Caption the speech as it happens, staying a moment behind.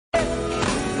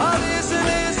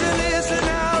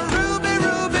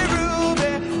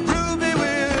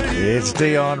It's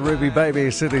Dion, Ruby Baby,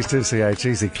 Sydney's 2CH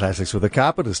Easy Classics with the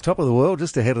Carpenters. Top of the world,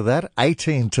 just ahead of that,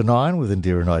 18-9 with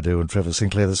Indira and Trevor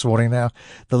Sinclair this morning. Now,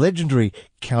 the legendary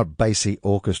Count Basie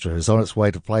Orchestra is on its way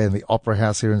to play in the Opera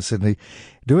House here in Sydney,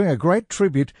 doing a great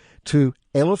tribute to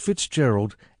Ella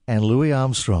Fitzgerald and Louis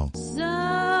Armstrong.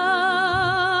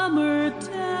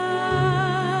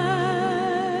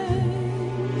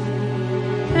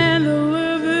 And the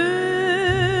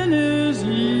living is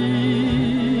easy.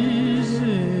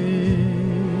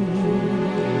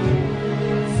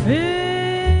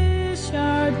 Fish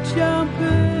are jumping,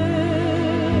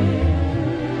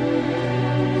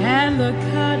 and the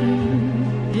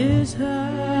cotton is high.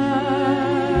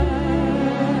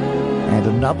 And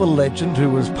another legend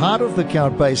who was part of the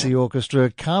Count Basie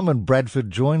Orchestra, Carmen Bradford,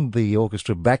 joined the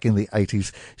orchestra back in the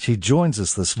 80s. She joins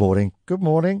us this morning. Good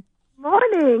morning.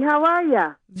 Morning. How are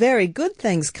you? Very good,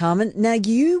 thanks, Carmen. Now,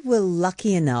 you were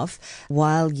lucky enough,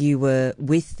 while you were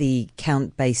with the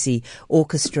Count Basie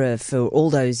Orchestra for all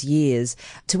those years,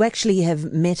 to actually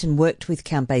have met and worked with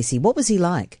Count Basie. What was he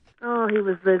like? Oh, he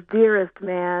was the dearest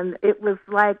man. It was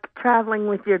like traveling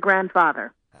with your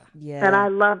grandfather. Yeah. And I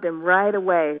loved him right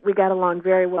away. We got along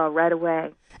very well right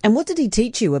away. And what did he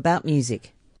teach you about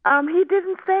music? He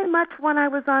didn't say much when I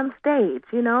was on stage.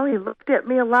 You know, he looked at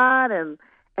me a lot and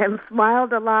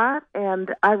smiled a lot.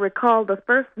 And I recall the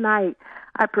first night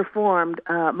I performed,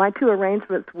 my two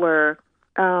arrangements were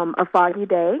A Foggy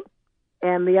Day,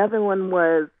 and the other one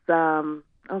was, oh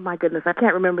my goodness, I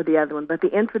can't remember the other one, but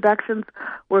the introductions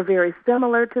were very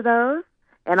similar to those,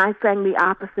 and I sang the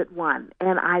opposite one,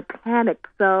 and I panicked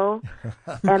so,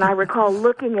 and I recall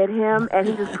looking at him, and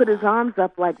he just put his arms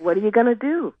up like, what are you going to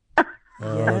do?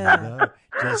 No.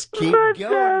 Just keep going,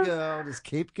 girl. Just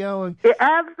keep going. Yeah,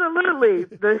 absolutely.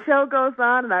 The show goes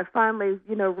on, and I finally,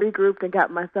 regrouped and got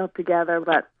myself together.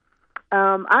 But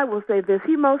I will say this: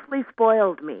 he mostly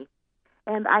spoiled me,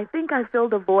 and I think I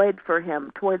filled a void for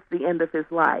him towards the end of his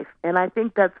life, and I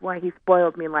think that's why he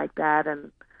spoiled me like that,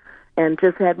 and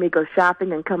just had me go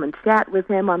shopping and come and chat with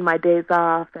him on my days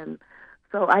off, and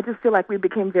so I just feel like we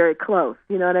became very close,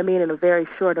 you know what I mean, in a very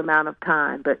short amount of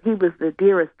time. But he was the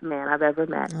dearest man I've ever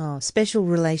met. Oh, special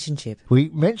relationship. We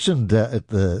mentioned at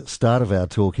the start of our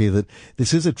talk here that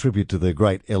this is a tribute to the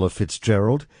great Ella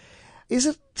Fitzgerald. Is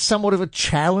it somewhat of a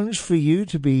challenge for you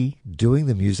to be doing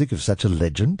the music of such a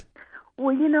legend?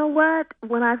 Well, you know what?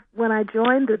 When I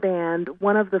joined the band,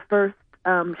 one of the first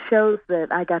shows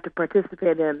that I got to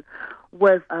participate in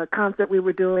was a concert we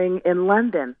were doing in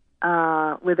London.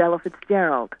 With Ella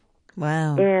Fitzgerald.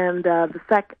 Wow. And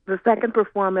the second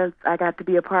performance I got to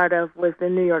be a part of was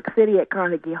in New York City at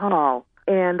Carnegie Hall.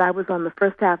 And I was on the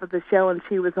first half of the show, and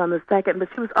she was on the second. But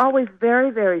she was always very,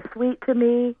 very sweet to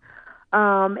me.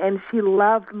 And she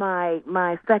loved my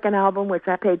second album, which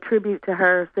I paid tribute to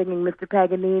her, singing Mr.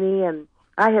 Paganini. And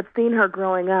I had seen her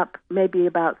growing up maybe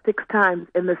about 6 times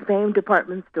in the same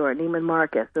department store, Neiman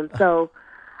Marcus. And so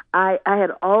I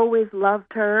had always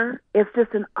loved her. It's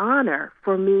just an honor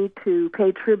for me to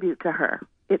pay tribute to her.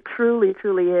 It truly,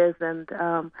 truly is, and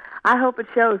I hope it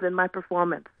shows in my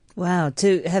performance. Wow,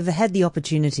 to have had the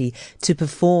opportunity to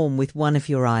perform with one of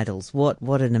your idols, what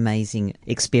an amazing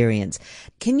experience.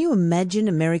 Can you imagine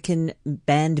American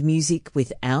band music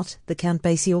without the Count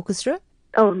Basie Orchestra?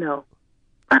 Oh, no.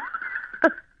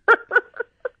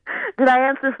 Did I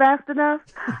answer fast enough?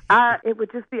 It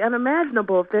would just be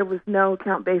unimaginable if there was no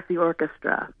Count Basie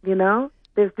Orchestra, you know?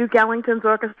 There's Duke Ellington's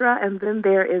orchestra, and then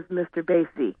there is Mr.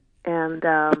 Basie. And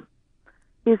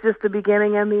he's just the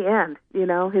beginning and the end, you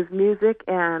know? His music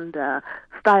and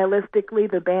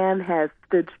stylistically, the band has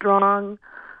stood strong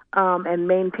and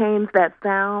maintains that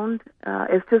sound.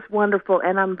 It's just wonderful,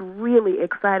 and I'm really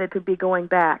excited to be going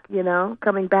back, you know,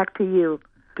 coming back to you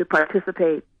to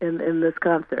participate in this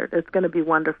concert. It's going to be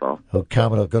wonderful. Well,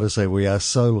 Carmen, I've got to say, we are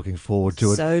so looking forward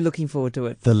to it. So looking forward to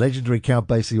it. The legendary Count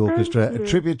Basie Orchestra, a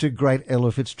tribute to great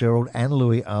Ella Fitzgerald and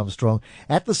Louis Armstrong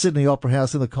at the Sydney Opera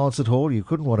House in the Concert Hall. You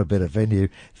couldn't want a better venue.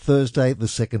 Thursday, the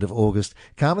 2nd of August.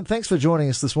 Carmen, thanks for joining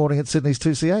us this morning at Sydney's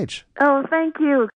 2CH. Oh, thank you.